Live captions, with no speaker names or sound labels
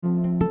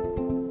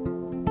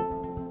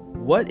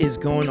What is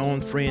going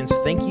on, friends?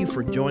 Thank you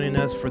for joining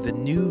us for the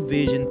New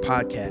Vision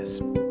podcast.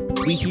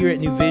 We here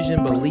at New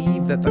Vision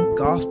believe that the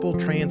gospel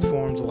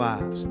transforms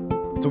lives.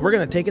 So we're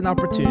going to take an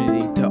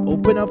opportunity to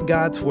open up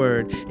God's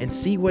word and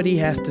see what he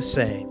has to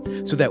say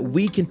so that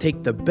we can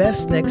take the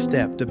best next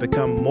step to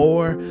become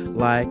more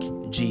like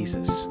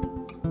Jesus.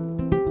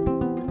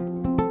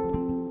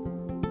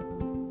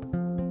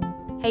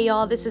 Hey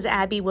y'all, this is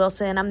Abby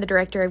Wilson. I'm the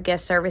Director of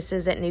Guest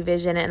Services at New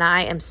Vision, and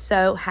I am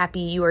so happy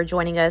you are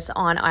joining us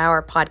on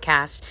our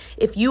podcast.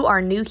 If you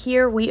are new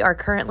here, we are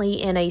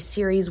currently in a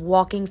series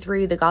walking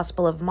through the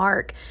Gospel of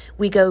Mark.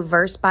 We go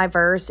verse by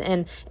verse,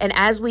 and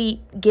as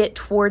we get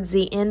towards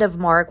the end of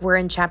Mark, we're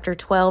in chapter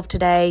 12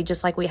 today,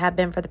 just like we have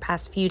been for the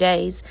past few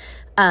days.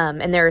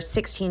 And there are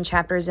 16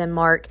 chapters in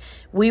Mark.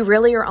 We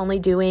really are only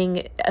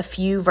doing a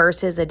few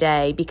verses a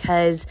day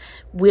because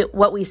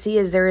what we see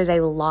is there is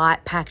a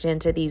lot packed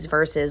into these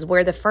verses,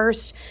 where the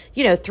first,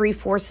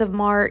 3/4 of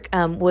Mark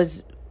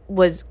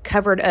was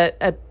covered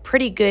a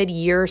pretty good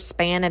year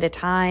span at a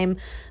time.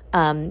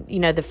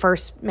 The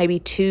first maybe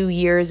 2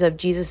 years of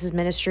Jesus's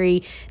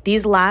ministry.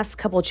 These last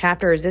couple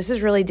chapters, this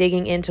is really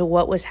digging into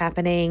what was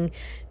happening,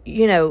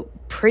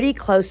 pretty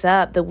close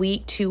up, the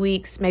week, 2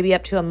 weeks, maybe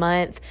up to a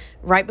month,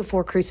 right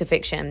before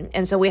crucifixion.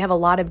 And so we have a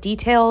lot of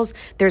details.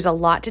 There's a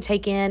lot to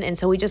take in. And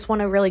so we just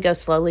want to really go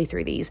slowly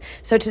through these.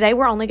 So today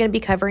we're only going to be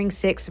covering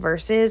 6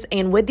 verses.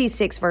 And with these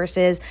 6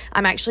 verses,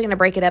 I'm actually going to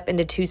break it up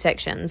into 2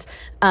 sections.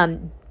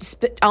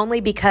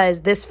 Only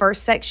because this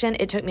first section,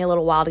 it took me a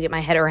little while to get my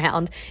head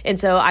around. And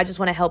so I just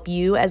want to help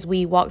you as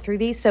we walk through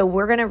these. So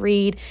we're going to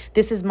read,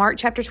 this is Mark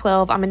chapter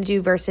 12. I'm going to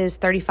do verses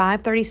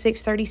 35,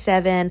 36,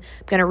 37. I'm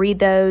going to read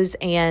those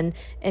and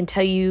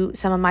tell you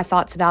some of my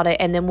thoughts about it.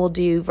 And then we'll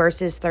do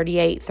verses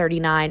 38,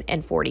 39,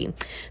 and 40.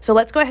 So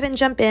let's go ahead and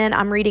jump in.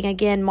 I'm reading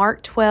again,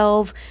 Mark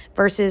 12,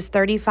 verses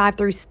 35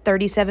 through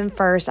 37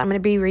 first. I'm going to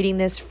be reading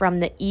this from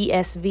the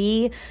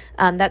ESV.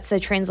 That's the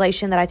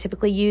translation that I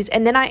typically use.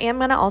 And then I am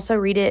going to also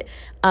read it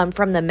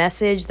from the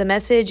Message. The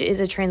Message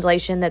is a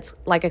translation that's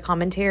like a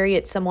commentary.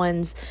 It's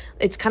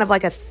kind of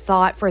like a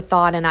thought for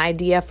thought, an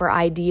idea for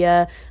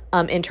idea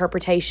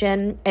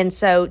interpretation. And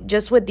so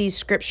just with these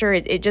scripture,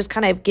 it just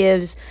kind of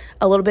gives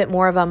a little bit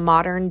more of a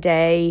modern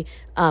day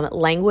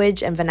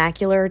language and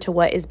vernacular to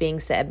what is being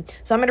said.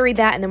 So I'm going to read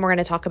that and then we're going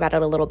to talk about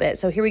it a little bit.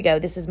 So here we go.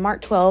 This is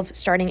Mark 12,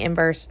 starting in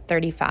verse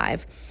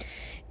 35.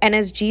 And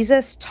as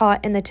Jesus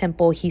taught in the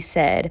temple, he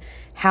said,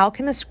 "How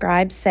can the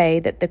scribes say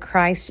that the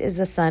Christ is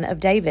the son of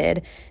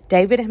David?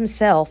 David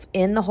himself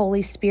in the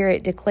Holy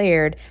Spirit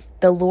declared,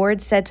 'The Lord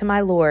said to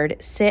my Lord,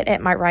 sit at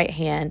my right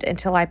hand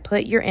until I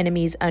put your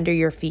enemies under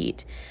your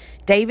feet.'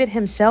 David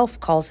himself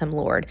calls him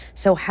Lord,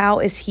 so how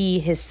is he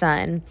his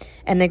son?"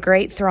 And the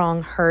great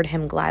throng heard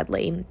him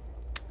gladly.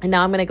 And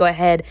now I'm going to go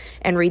ahead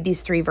and read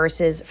these 3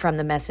 verses from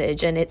the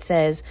Message. And it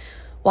says,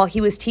 "While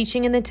he was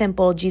teaching in the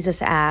temple, Jesus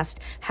asked,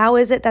 'How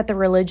is it that the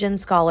religion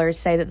scholars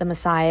say that the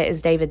Messiah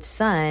is David's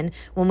son,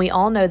 when we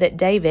all know that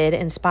David,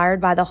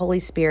 inspired by the Holy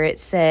Spirit,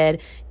 said,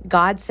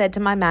 God said to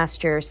my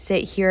master,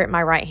 sit here at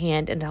my right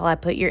hand until I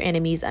put your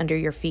enemies under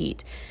your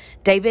feet?'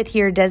 David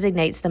here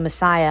designates the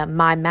Messiah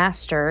my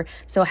master,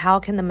 so how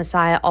can the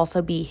Messiah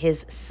also be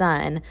his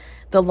son?"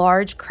 The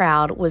large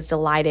crowd was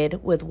delighted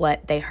with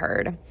what they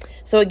heard.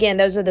 So again,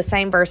 those are the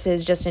same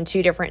verses, just in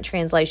 2 different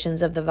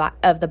translations of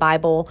the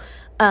Bible.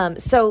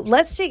 So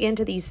let's dig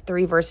into these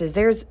 3 verses.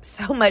 There's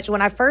so much.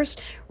 When I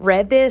first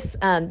read this,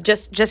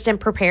 just in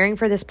preparing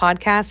for this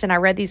podcast, and I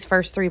read these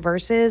first 3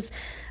 verses,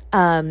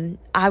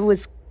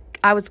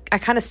 I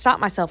kind of stopped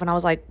myself and I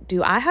was like,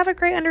 do I have a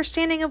great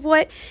understanding of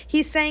what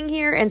he's saying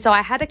here? And so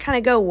I had to kind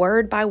of go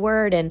word by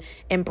word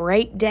and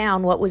break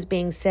down what was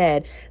being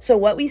said. So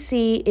what we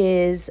see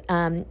is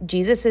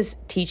Jesus is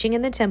teaching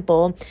in the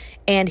temple,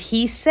 and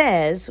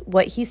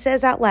what he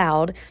says out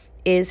loud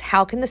is,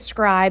 how can the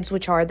scribes,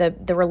 which are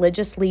the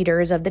religious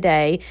leaders of the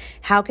day,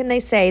 how can they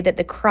say that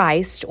the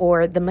Christ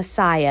or the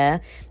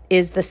Messiah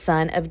is the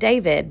son of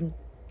David?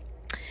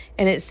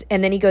 And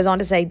then he goes on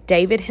to say,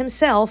 David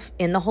himself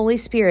in the Holy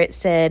Spirit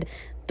said,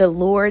 "The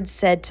Lord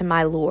said to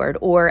my Lord,"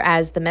 or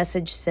as the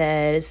Message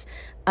says,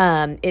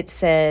 it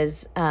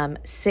says,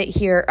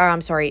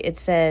 it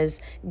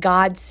says,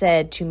 "God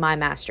said to my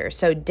master."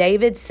 So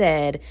David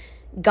said,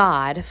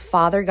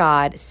 Father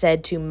God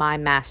said to my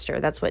master.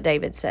 That's what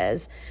David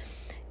says.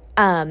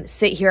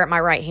 "Sit here at my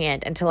right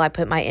hand until I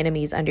put my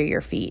enemies under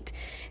your feet."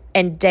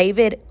 And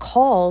David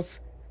calls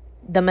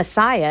the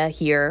Messiah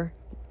here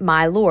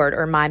my Lord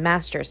or my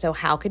master. So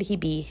how could he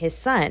be his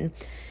son?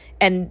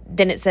 And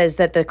then it says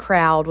that the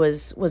crowd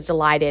was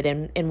delighted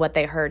in what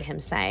they heard him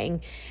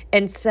saying.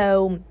 And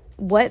so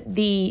what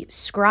the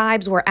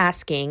scribes were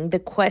asking, the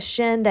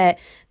question that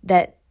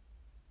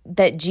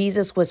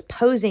Jesus was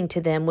posing to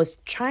them, was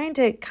trying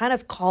to kind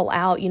of call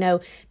out,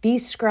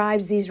 these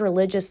scribes, these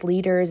religious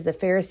leaders, the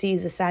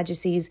Pharisees, the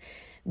Sadducees,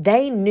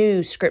 they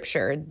knew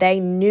scripture.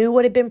 They knew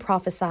what had been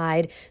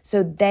prophesied.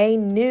 So they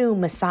knew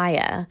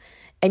Messiah.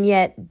 And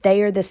yet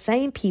they are the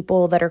same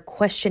people that are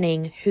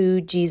questioning who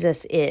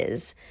Jesus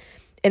is.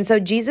 And so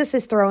Jesus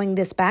is throwing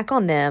this back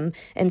on them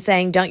and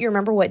saying, don't you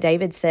remember what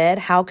David said?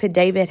 How could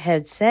David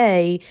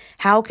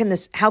how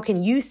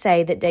can you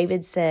say that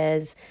David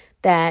says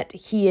that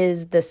he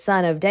is the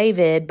son of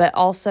David, but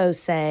also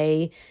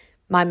say,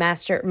 my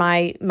master,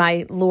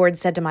 my Lord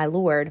said to my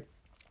Lord?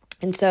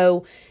 And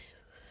so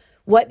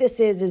what this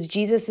is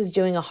Jesus is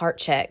doing a heart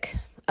check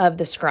of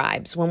the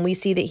scribes. When we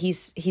see that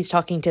he's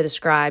talking to the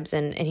scribes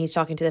and he's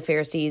talking to the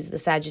Pharisees, the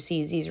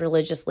Sadducees, these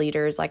religious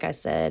leaders, like I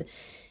said,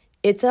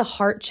 it's a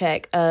heart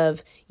check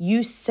of,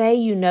 you say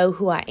you know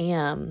who I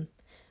am,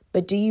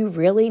 but do you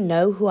really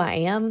know who I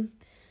am?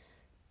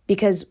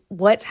 Because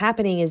what's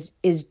happening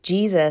is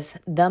Jesus,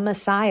 the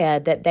Messiah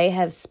that they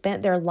have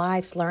spent their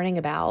lives learning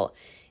about,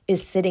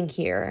 is sitting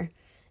here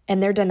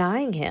and they're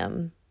denying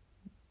him.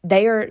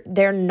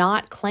 They're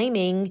not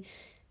claiming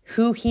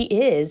who he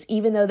is,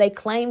 even though they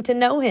claim to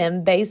know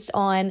him based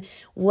on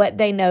what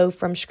they know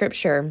from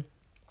Scripture.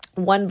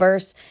 One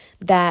verse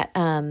that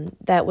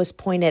was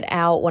pointed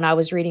out when I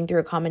was reading through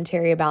a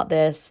commentary about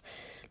this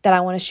that I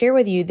want to share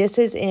with you. This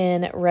is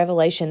in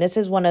Revelation. This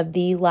is one of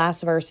the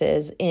last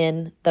verses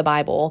in the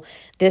Bible.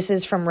 This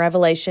is from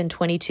Revelation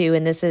 22,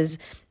 and this is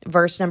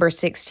verse number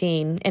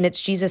 16. And it's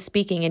Jesus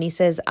speaking, and he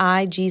says,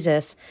 I,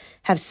 Jesus,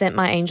 have sent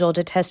my angel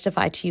to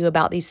testify to you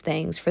about these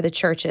things for the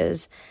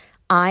churches.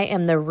 I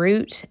am the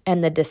root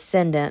and the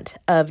descendant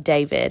of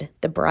David,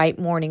 the bright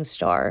morning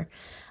star.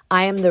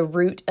 I am the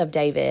root of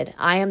David.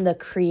 I am the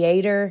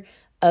creator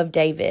of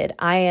David.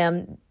 I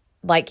am,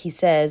 like he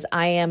says,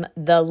 I am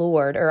the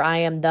Lord, or I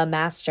am the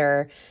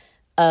master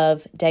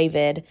of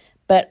David,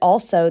 but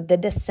also the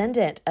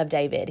descendant of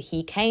David.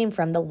 He came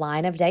from the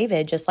line of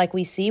David, just like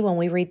we see when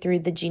we read through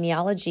the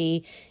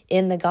genealogy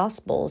in the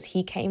Gospels.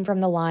 He came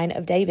from the line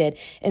of David.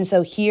 And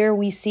so here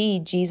we see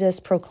Jesus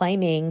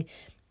proclaiming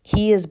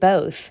he is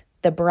both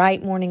the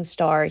bright morning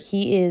star.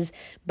 He is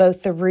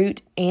both the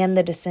root and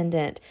the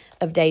descendant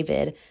of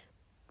David.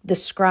 The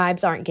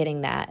scribes aren't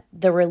getting that.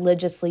 The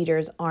religious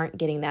leaders aren't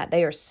getting that.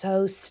 They are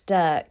so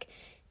stuck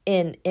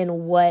in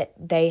what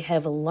they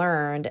have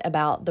learned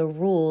about the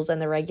rules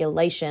and the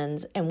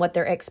regulations and what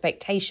their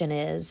expectation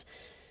is,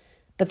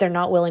 that they're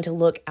not willing to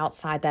look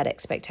outside that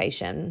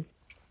expectation.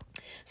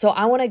 So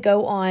I want to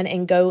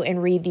go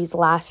and read these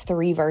last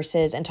 3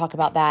 verses and talk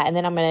about that. And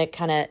then I'm going to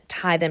kind of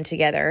tie them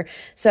together.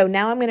 So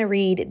now I'm going to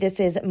read, this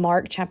is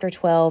Mark chapter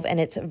 12, and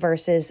it's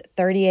verses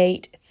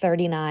 38,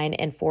 39,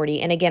 and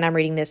 40. And again, I'm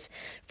reading this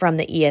from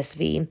the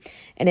ESV.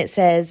 And it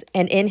says,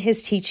 and in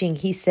his teaching,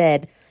 he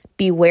said,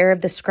 beware of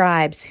the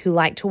scribes who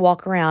like to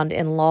walk around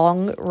in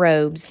long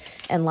robes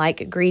and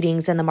like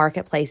greetings in the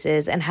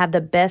marketplaces and have the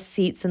best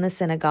seats in the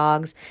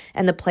synagogues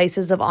and the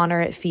places of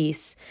honor at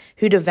feasts,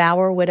 who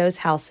devour widows'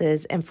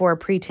 houses and for a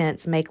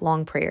pretense make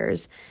long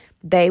prayers.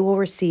 They will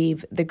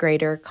receive the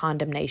greater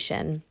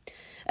condemnation.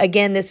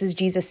 Again, this is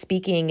Jesus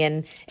speaking,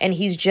 and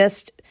he's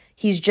just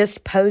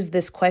posed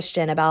this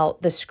question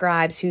about the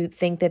scribes who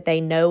think that they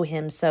know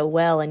him so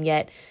well, and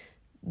yet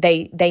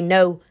they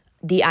know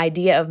the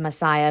idea of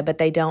Messiah, but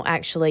they don't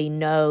actually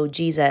know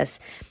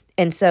Jesus.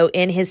 And so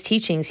in his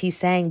teachings, he's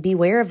saying,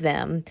 beware of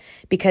them,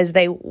 because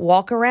they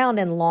walk around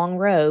in long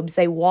robes.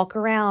 They walk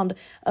around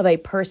of a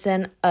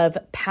person of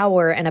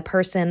power and a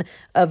person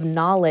of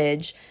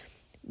knowledge,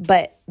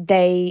 but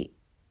they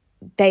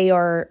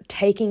are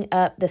taking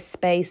up the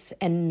space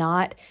and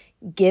not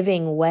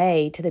giving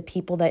way to the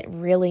people that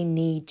really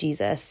need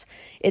Jesus.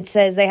 It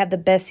says they have the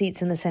best seats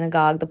in the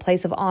synagogue, the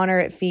place of honor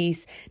at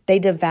feasts. They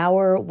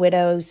devour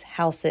widows'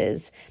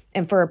 houses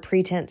and for a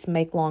pretense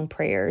make long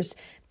prayers.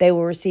 They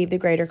will receive the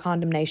greater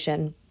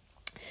condemnation.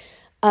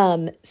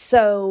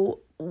 So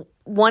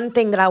one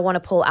thing that I want to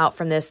pull out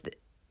from this,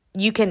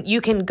 you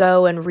can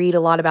go and read a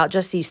lot about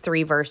just these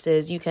 3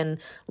 verses. You can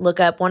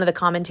look up, one of the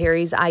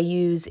commentaries I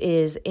use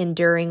is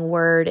Enduring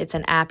Word. It's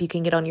an app you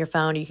can get on your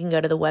phone. You can go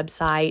to the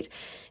website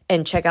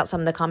and check out some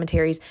of the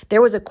commentaries.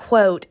 There was a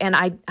quote, and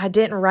I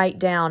didn't write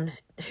down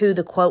who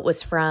the quote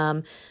was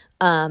from,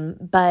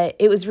 but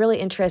it was really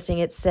interesting.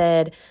 It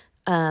said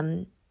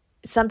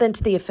something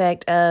to the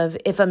effect of,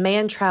 if a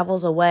man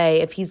travels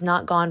away, if he's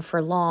not gone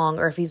for long,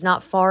 or if he's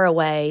not far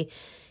away,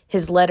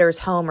 his letters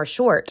home are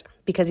short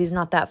because he's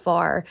not that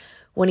far.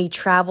 When he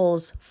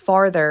travels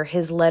farther,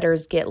 his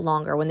letters get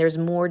longer. When there's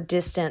more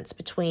distance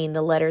between,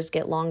 the letters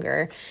get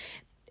longer.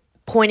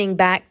 Pointing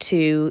back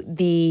to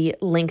the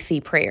lengthy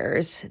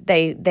prayers.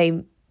 They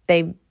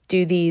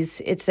do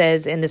these, it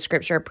says in the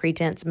scripture,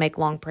 pretense make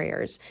long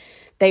prayers.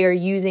 They are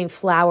using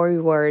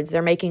flowery words.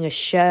 They're making a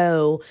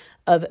show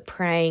of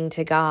praying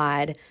to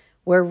God,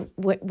 when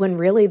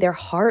really their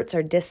hearts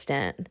are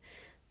distant.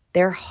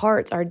 Their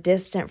hearts are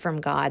distant from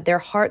God. Their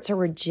hearts are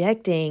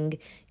rejecting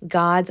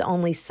God's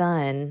only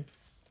Son.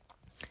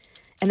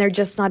 And they're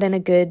just not in a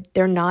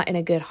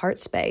good heart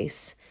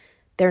space.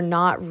 They're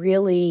not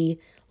really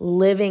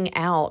living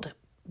out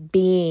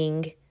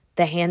being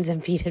the hands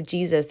and feet of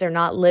Jesus. They're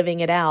not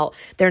living it out.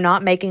 They're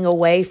not making a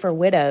way for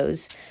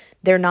widows.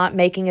 They're not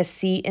making a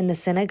seat in the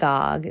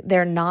synagogue.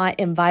 They're not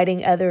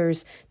inviting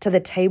others to the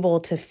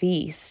table to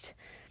feast.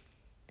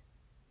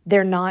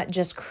 They're not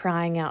just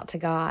crying out to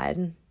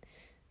God.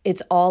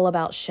 it's all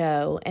about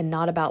show and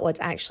not about what's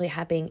actually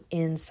happening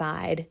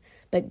inside.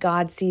 But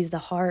God sees the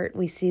heart.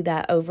 We see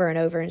that over and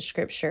over in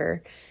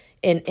Scripture,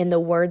 in the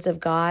words of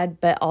God,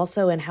 but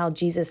also in how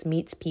Jesus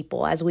meets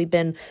people. As we've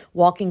been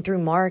walking through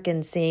Mark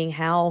and seeing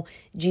how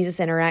Jesus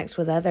interacts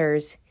with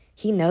others,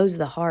 he knows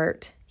the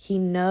heart. He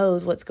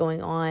knows what's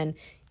going on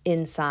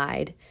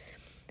inside.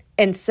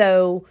 And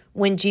so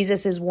when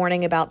Jesus is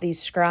warning about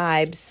these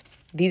scribes,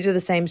 these are the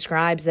same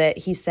scribes that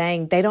he's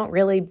saying, they don't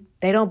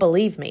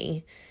believe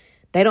me.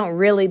 They don't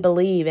really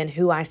believe in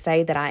who I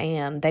say that I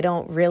am. They're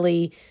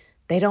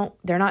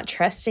not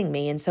trusting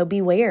me. And so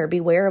beware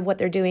of what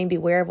they're doing,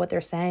 beware of what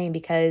they're saying,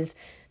 because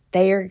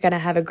they are going to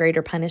have a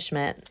greater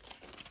punishment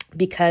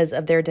because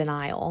of their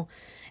denial.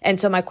 And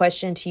so my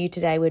question to you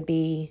today would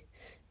be,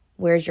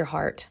 where's your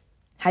heart?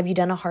 Have you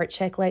done a heart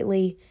check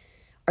lately?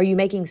 Are you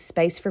making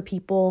space for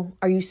people?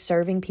 Are you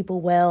serving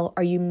people well?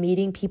 Are you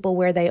meeting people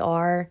where they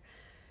are?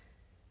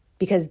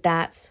 Because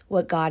that's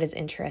what God is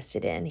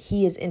interested in.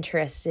 He is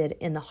interested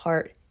in the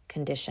heart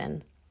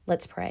condition.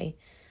 Let's pray.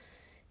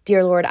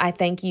 Dear Lord, I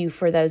thank you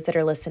for those that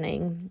are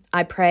listening.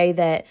 I pray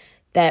that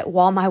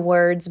while my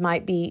words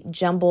might be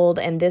jumbled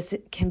and this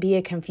can be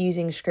a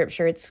confusing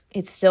scripture, it's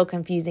still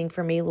confusing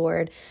for me,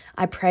 Lord.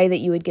 I pray that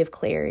you would give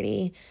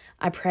clarity.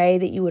 I pray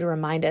that you would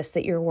remind us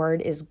that your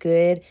word is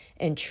good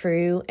and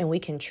true, and we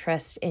can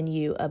trust in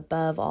you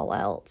above all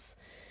else.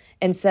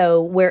 And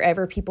so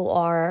wherever people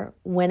are,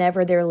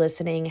 whenever they're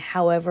listening,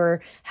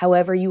 however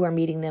you are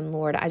meeting them,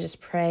 Lord, I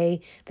just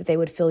pray that they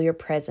would feel your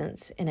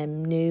presence in a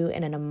new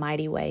and in a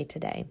mighty way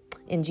today.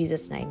 In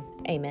Jesus' name,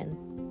 amen.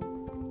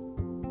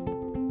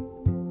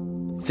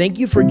 Thank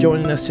you for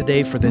joining us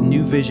today for the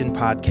New Vision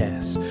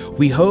podcast.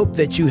 We hope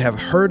that you have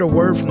heard a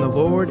word from the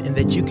Lord and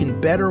that you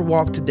can better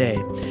walk today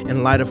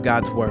in light of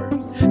God's word.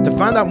 To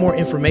find out more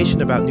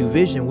information about New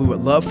Vision, we would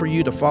love for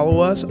you to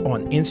follow us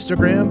on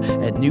Instagram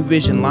at New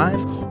Vision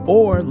Life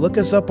or look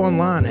us up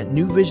online at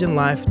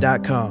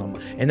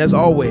newvisionlife.com. And as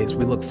always,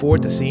 we look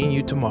forward to seeing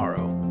you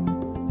tomorrow.